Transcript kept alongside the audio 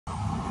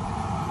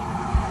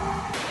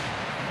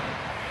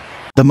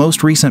The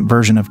most recent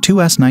version of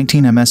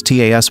 2S19M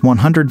MSTA-S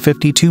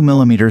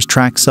 152mm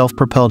tracked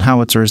self-propelled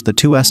howitzers, the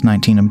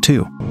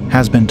 2S19M2,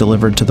 has been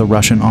delivered to the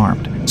Russian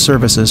Armed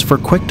Services for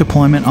quick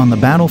deployment on the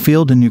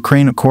battlefield in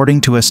Ukraine,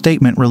 according to a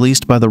statement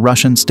released by the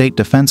Russian state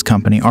defense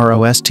company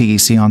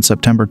ROSTEC on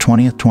September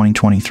 20,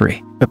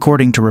 2023.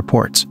 According to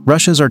reports,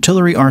 Russia's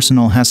artillery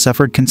arsenal has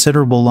suffered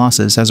considerable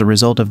losses as a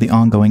result of the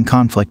ongoing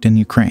conflict in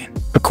Ukraine.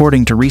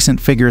 According to recent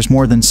figures,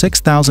 more than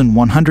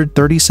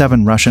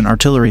 6,137 Russian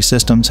artillery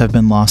systems have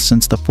been lost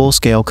since the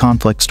full-scale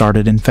conflict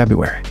started in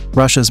February.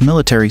 Russia's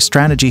military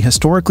strategy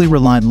historically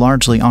relied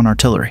largely on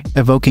artillery,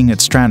 evoking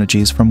its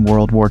strategies from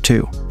World War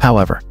II.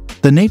 However,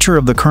 the nature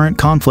of the current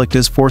conflict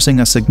is forcing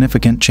a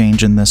significant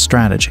change in this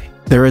strategy.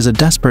 There is a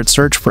desperate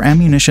search for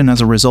ammunition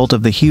as a result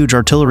of the huge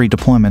artillery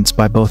deployments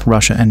by both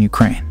Russia and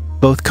Ukraine.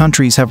 Both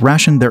countries have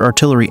rationed their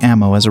artillery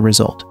ammo as a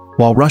result.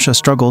 While Russia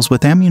struggles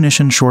with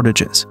ammunition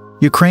shortages,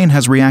 Ukraine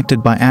has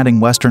reacted by adding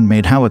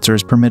Western-made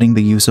howitzers, permitting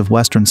the use of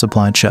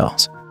Western-supplied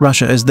shells.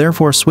 Russia is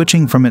therefore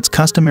switching from its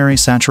customary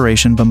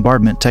saturation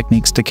bombardment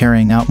techniques to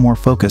carrying out more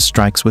focused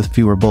strikes with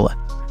fewer bullets.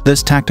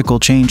 This tactical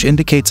change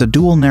indicates a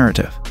dual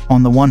narrative.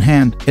 On the one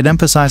hand, it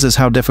emphasizes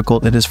how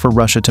difficult it is for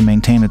Russia to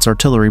maintain its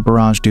artillery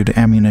barrage due to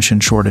ammunition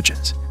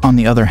shortages. On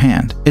the other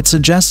hand, it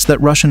suggests that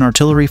Russian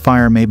artillery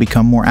fire may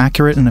become more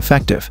accurate and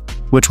effective,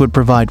 which would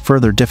provide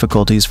further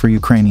difficulties for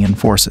Ukrainian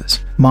forces.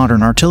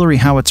 Modern artillery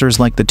howitzers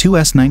like the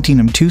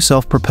 2S19M2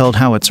 self-propelled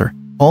howitzer,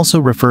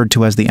 also referred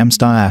to as the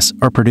MSTA-S,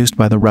 are produced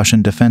by the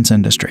Russian defense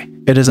industry.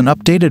 It is an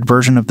updated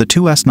version of the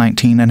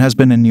 2S19 and has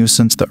been in use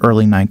since the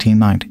early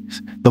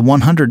 1990s. The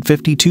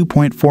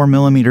 152.4mm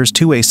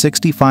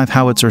 2A65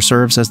 howitzer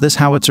serves as this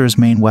howitzer's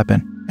main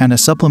weapon, and a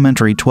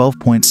supplementary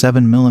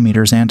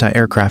 12.7mm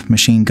anti-aircraft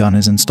machine gun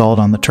is installed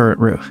on the turret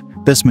roof.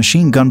 This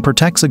machine gun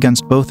protects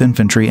against both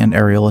infantry and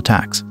aerial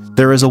attacks.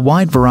 There is a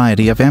wide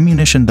variety of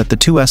ammunition that the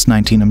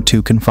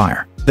 2S19M2 can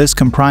fire. This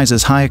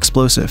comprises high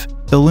explosive,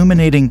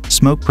 illuminating,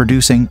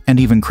 smoke-producing, and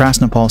even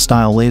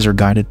Krasnopol-style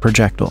laser-guided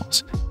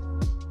projectiles.